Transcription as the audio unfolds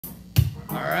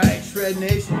Alright, Shred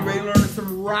Nation, you ready to learn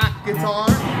some rock guitar?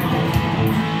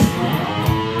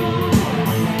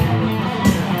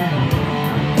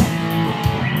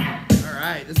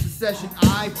 Alright, this is session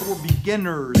I for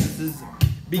beginners. This is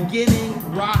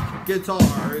beginning rock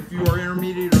guitar. If you are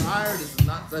intermediate or higher, this is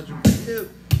not session for you.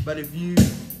 But if you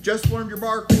just learned your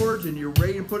bar chords and you're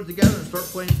ready to put it together and start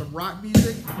playing some rock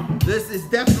music, this is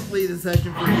definitely the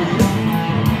session for you.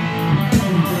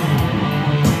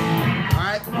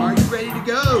 Alright, are you ready to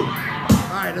go?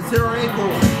 Alright, let's hit our A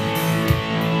chord.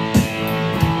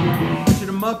 I want you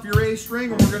to muff your A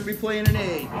string and we're going to be playing an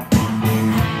A.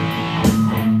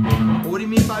 What do you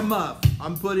mean by muff?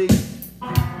 I'm putting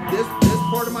this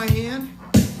part of my hand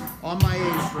on my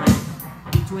A string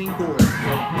between chords.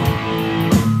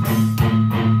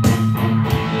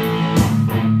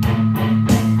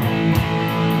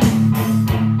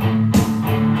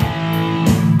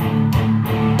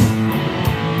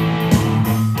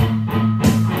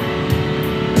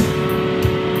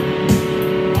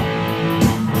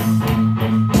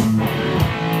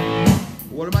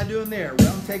 What am I doing there?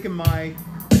 Well, I'm taking my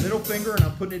middle finger and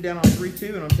I'm putting it down on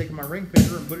 3-2, and I'm taking my ring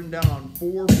finger and putting it down on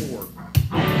 4-4.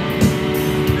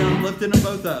 And I'm lifting them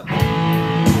both up.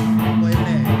 Playing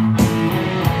an A.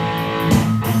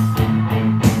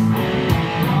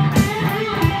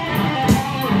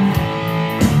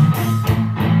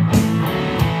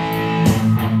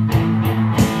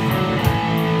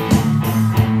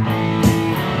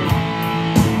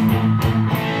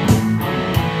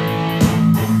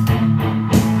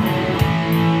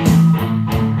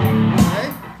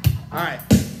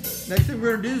 Next thing we're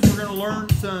going to do is we're going to learn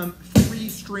some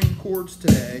 3-string chords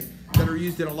today that are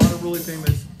used in a lot of really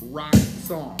famous rock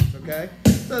songs, okay?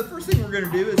 So the first thing we're going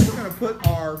to do is we're going to put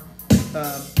our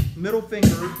middle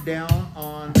finger down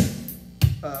on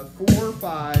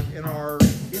 4-5 and our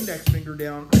index finger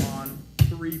down on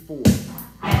 3-4.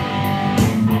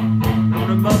 I'm going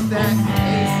to muff that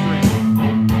A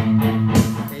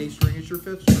string. A string is your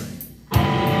 5th string.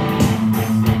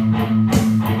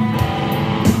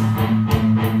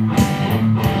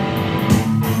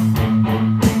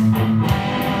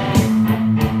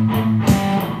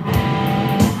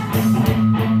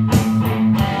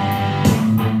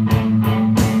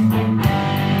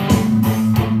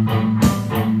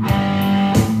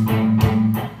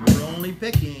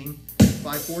 Picking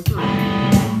 5-4-3.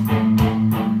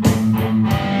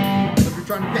 So if you're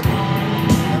trying to pick,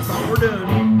 that's all we're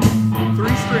doing.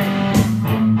 3-string.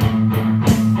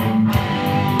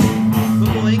 Put a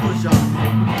little English on it.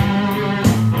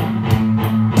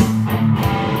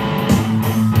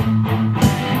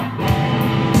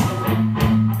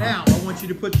 Now I want you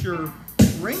to put your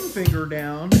ring finger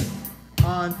down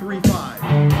on 3-5.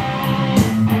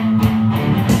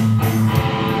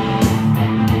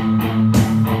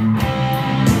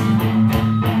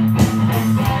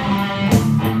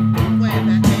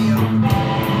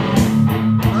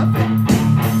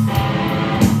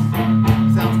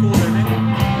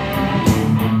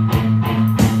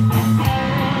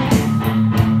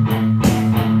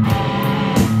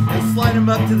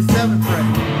 Up to the 7th fret.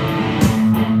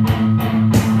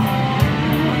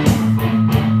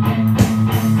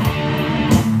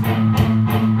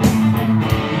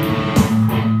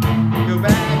 Go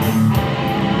back.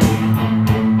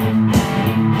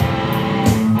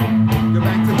 Go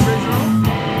back to the original.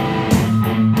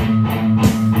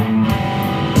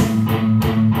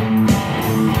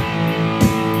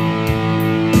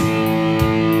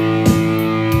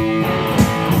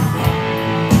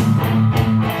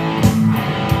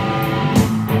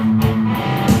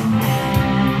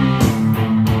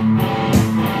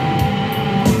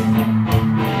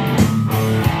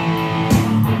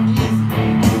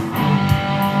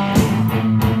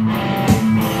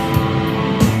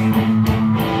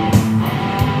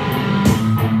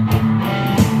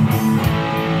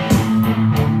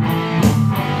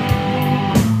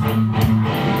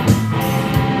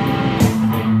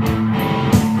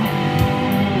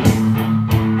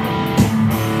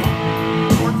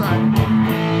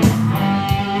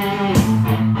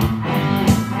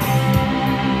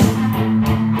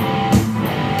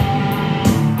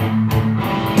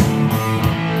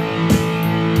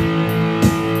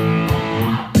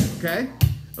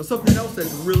 Something else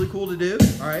that's really cool to do,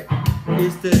 all right,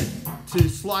 is to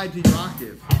slide to your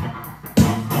octave.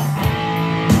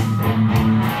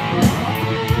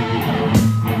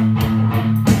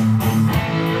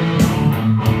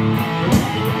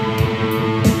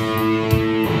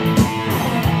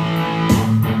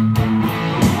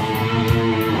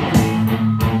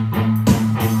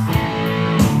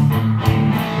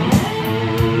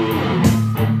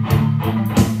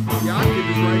 The octave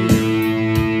is right here.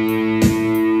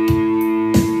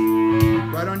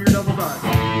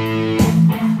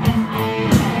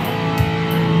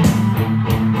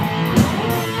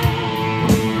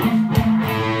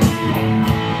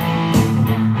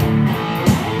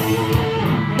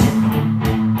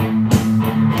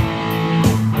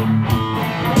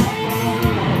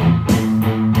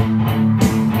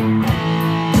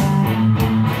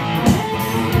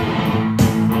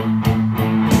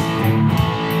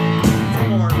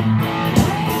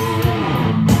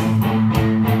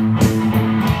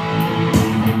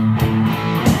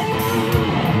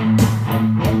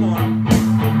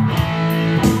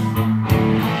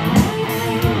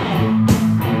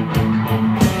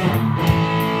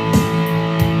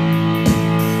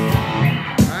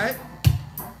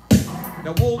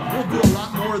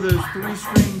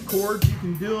 3-string chords. You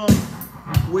can do them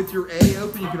with your A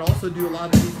open. You can also do a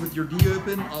lot of these with your D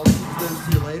open. I'll teach those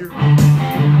to you later.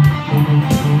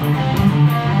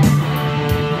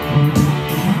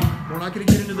 We're not going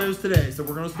to get into those today, so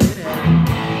we're going to stay ahead.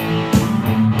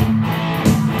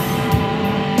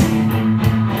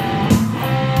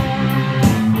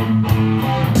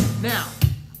 Now,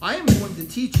 I am going to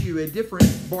teach you a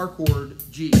different bar chord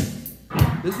G.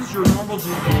 This is your normal G.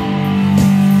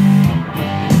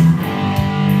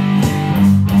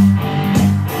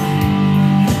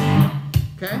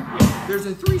 Okay? There's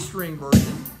a 3-string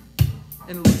version,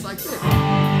 and it looks like this.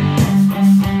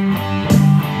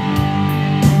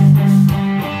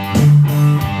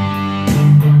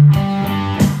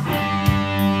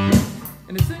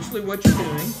 And essentially what you're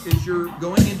doing is you're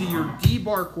going into your D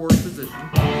bar chord position,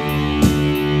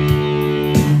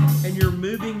 and you're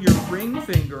moving your ring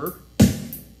finger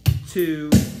to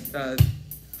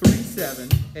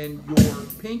 3/7 and your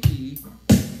pinky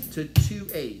to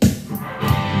 2/8.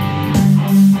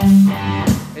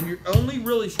 And you're only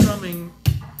really strumming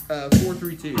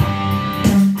 4/3/2.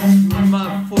 You warm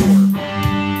up 4.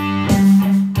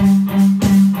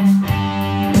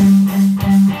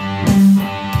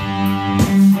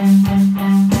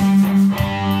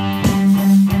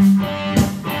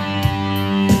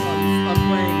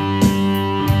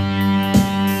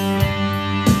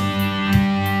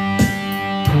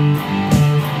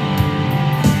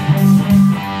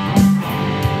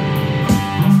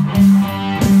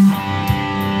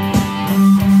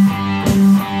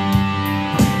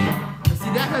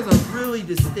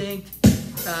 Distinct,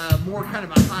 more kind of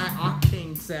a high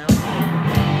octane sound.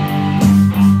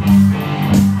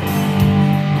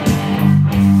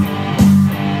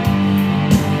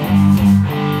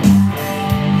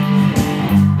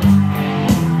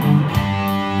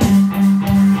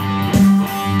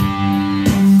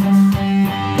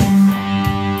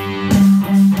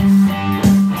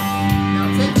 Now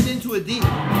take it into a D.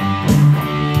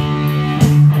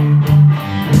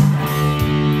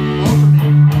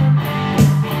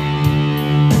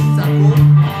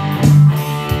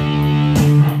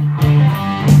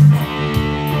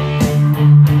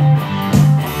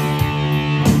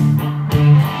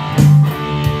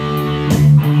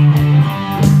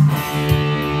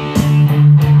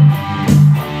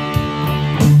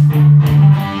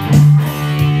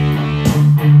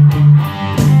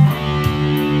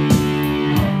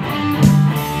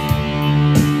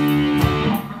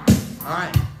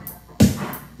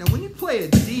 A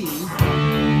D,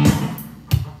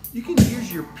 you can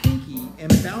use your pinky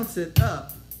and bounce it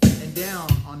up and down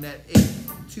on that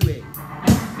 2/8.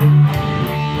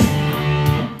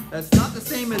 That's not the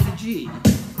same as a G.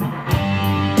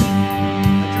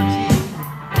 That's your G.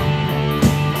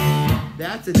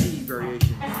 That's a D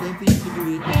variation. Same thing you can do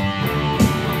with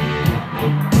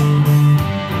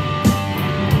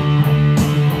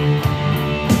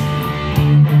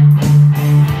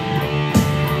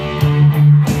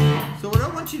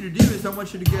you to do is I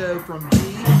want you to go from G to E,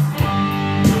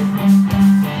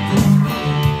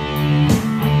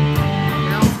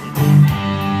 mountain.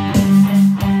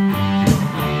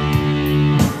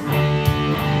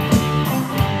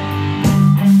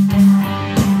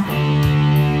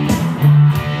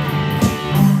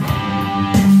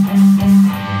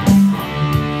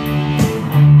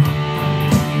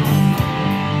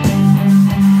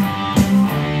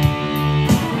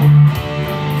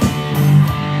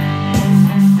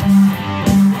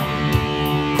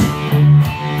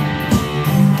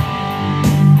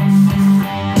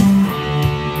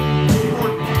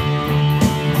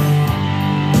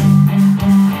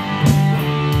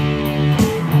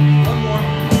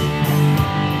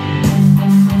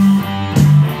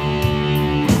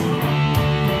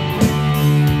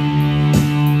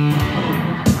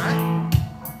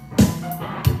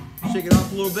 Shake it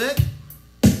off a little bit.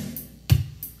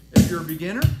 If you're a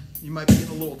beginner, you might be getting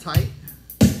a little tight.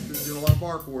 This is doing a lot of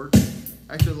bar chords.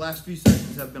 Actually, the last few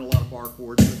sessions have been a lot of bar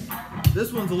chords. But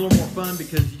this one's a little more fun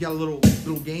because you got a little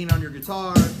gain on your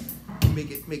guitar. You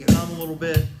make it hum a little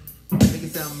bit. Make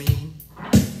it sound mean.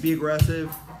 Be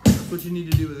aggressive. That's what you need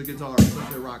to do with a guitar,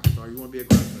 especially a rock guitar. You want to be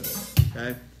aggressive.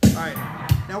 Okay. All right.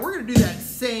 Now we're gonna do that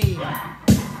same.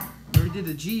 We did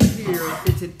the G here.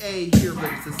 It's an A here,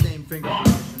 but it's the same finger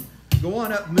position. Go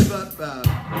on up, move up, go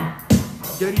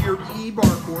to your E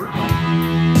bar chord.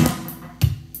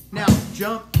 Now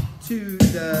jump to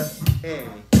the A.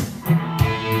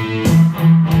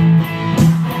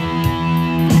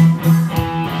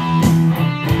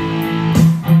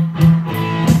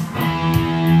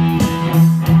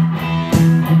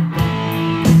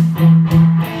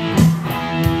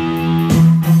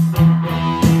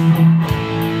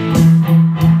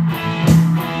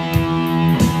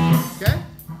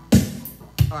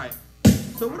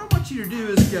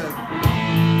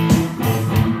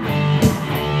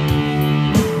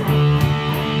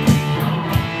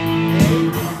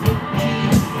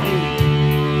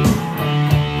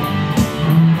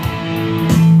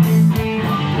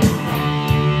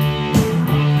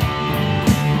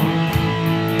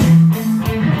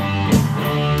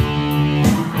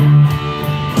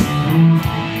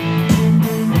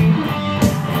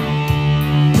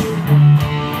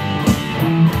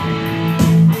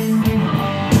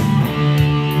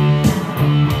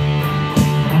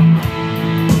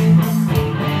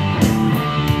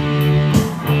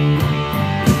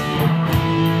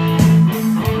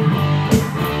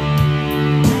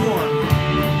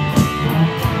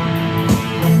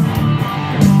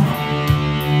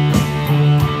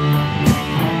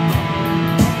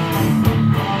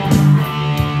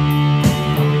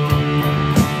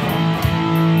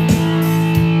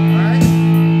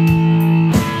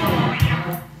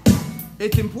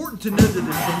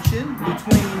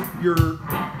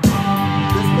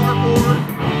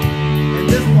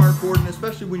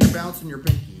 bouncing your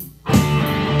pinky.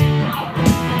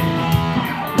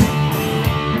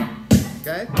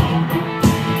 Okay?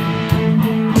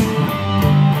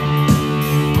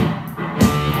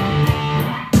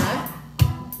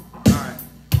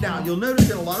 Now, you'll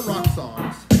notice in a lot of rock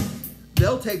songs,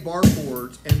 they'll take bar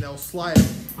chords and they'll slide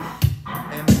them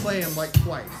and play them like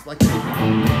twice. Like this.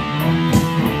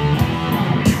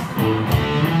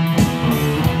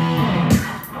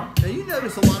 Now, you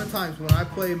notice a lot of times when I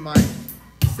play my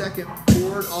second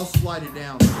chord, I'll slide it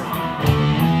down.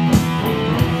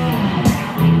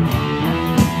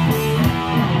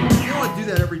 You don't want to do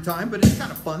that every time, but it's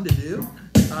kind of fun to do.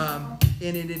 And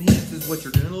it enhances what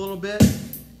you're doing a little bit.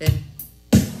 And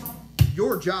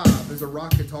your job as a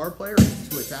rock guitar player is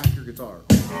to attack your guitar,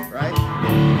 right?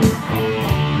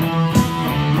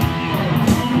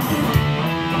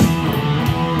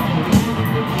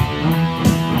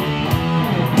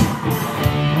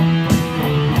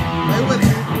 Play with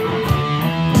it.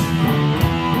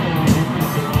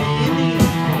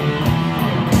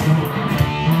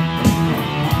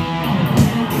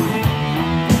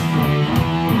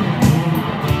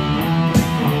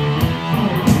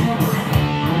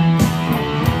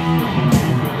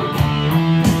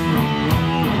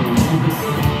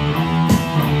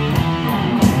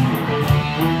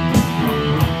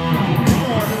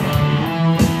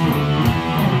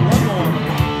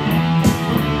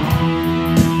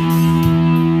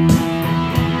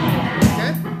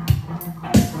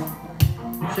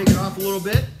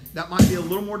 Bit. That might be a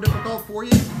little more difficult for you,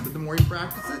 but the more you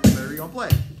practice it, the better you're gonna play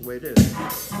it. That's the way it is.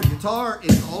 The guitar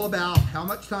is all about how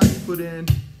much time you put in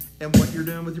and what you're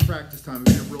doing with your practice time.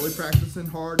 If you're really practicing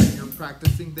hard and you're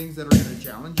practicing things that are gonna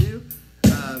challenge you,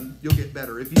 you'll get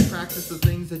better. If you practice the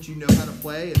things that you know how to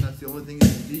play and that's the only thing that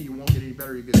you do, you won't get any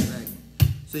better, you get stagnant.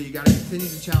 So you got to continue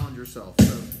to challenge yourself.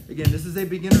 So again, this is a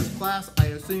beginner's class. I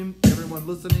assume everyone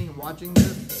listening and watching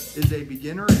this is a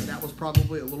beginner, and that was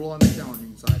probably a little on the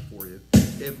challenging side for you.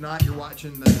 If not, you're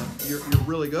watching you're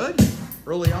really good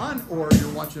early on, or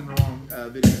you're watching the wrong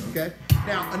video. Okay.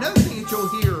 Now another thing that you'll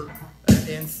hear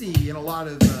and see in a lot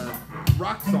of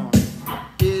rock songs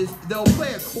is they'll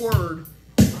play a chord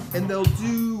and they'll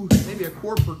do maybe a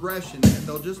chord progression, and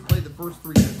they'll just play the first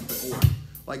 3 notes of the chord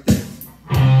like this.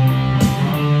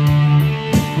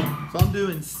 So I'm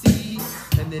doing C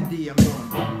and then D. I'm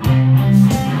going.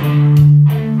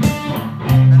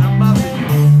 And I'm muffing.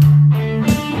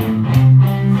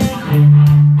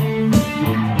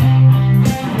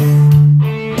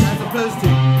 As opposed to.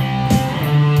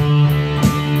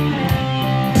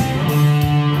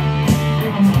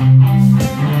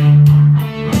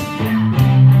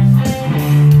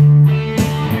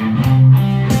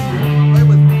 Play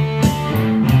with me.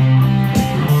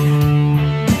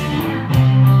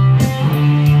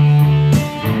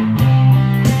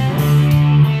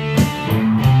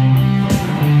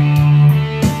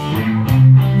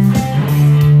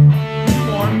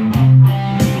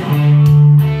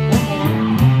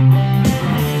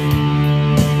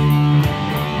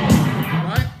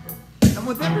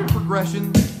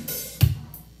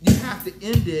 You have to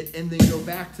end it and then go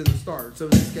back to the start. So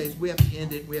in this case, we have to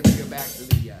end it. We have to go back to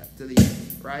the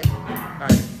end, right? All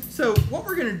right. So what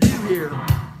we're going to do here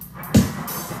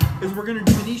is we're going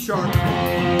to do an E sharp.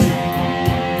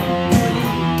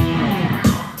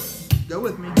 Go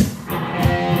with me.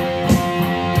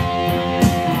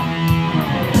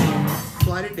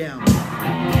 Slide it down.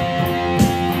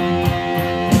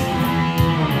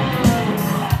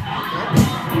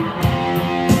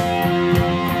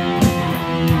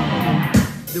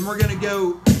 Then we're going to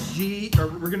go G, or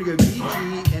we're going to go B, G,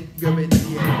 and go into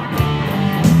the A.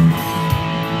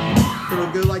 So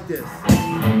we'll go like this.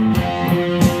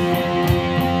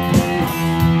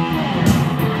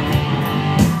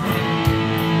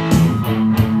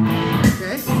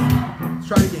 Okay? Let's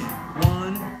try it again.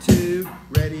 1, 2,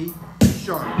 ready, E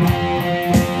sharp.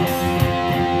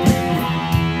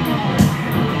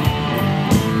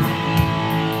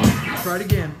 Let's try it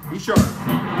again. E sharp.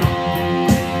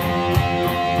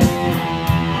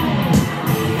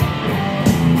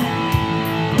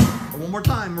 One more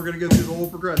time, we're going to go through the whole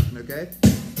progression, okay?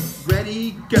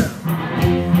 Ready, go.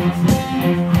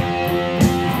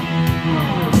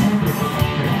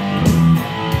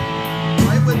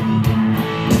 Play with me.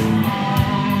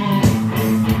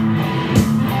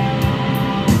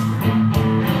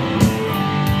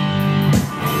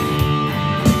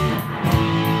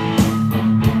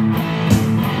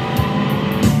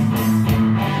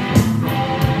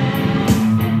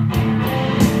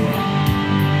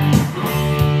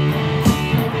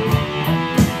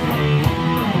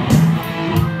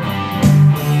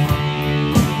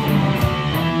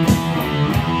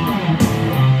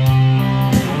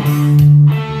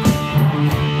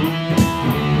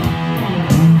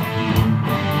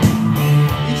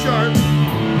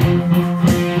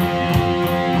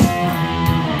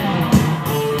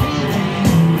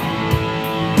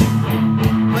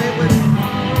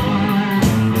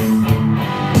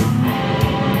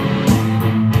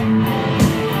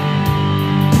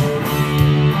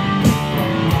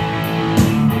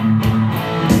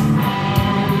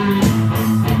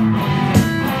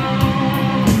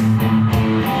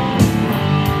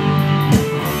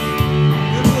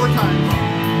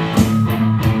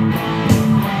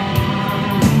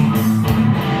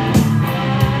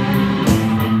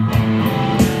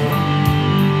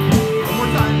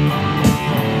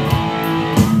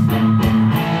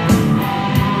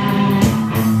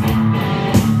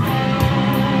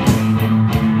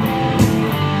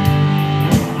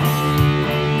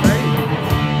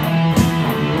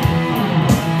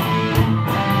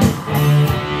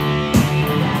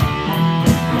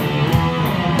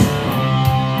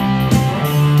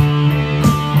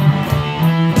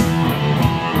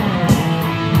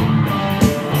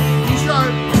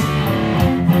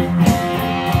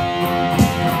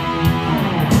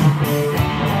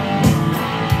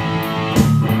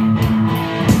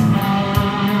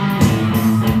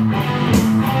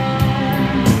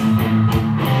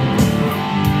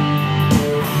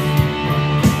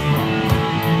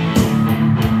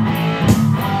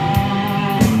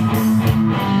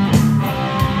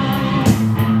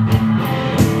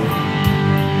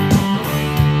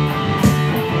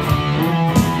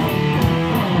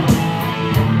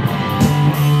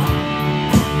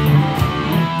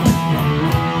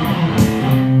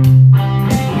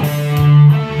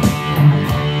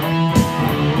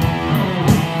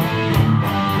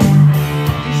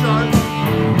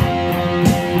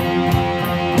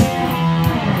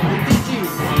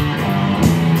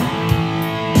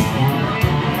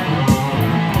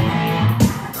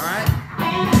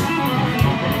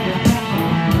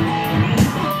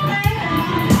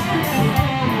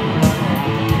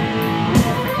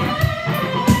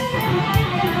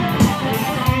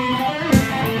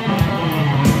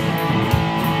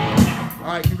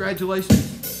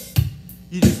 congratulations.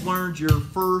 You just learned your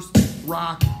first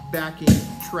rock backing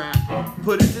track.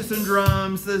 Put it to some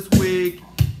drums this week.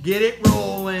 Get it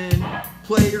rolling.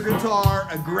 Play your guitar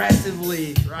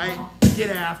aggressively, right? Get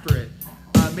after it.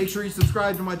 Make sure you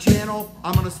subscribe to my channel.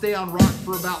 I'm going to stay on rock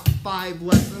for about 5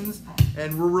 lessons,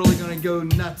 and we're really going to go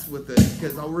nuts with it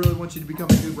because I really want you to become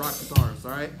a good rock guitarist,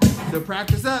 all right? So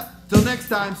practice up. Till next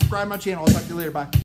time, subscribe to my channel. I'll talk to you later. Bye.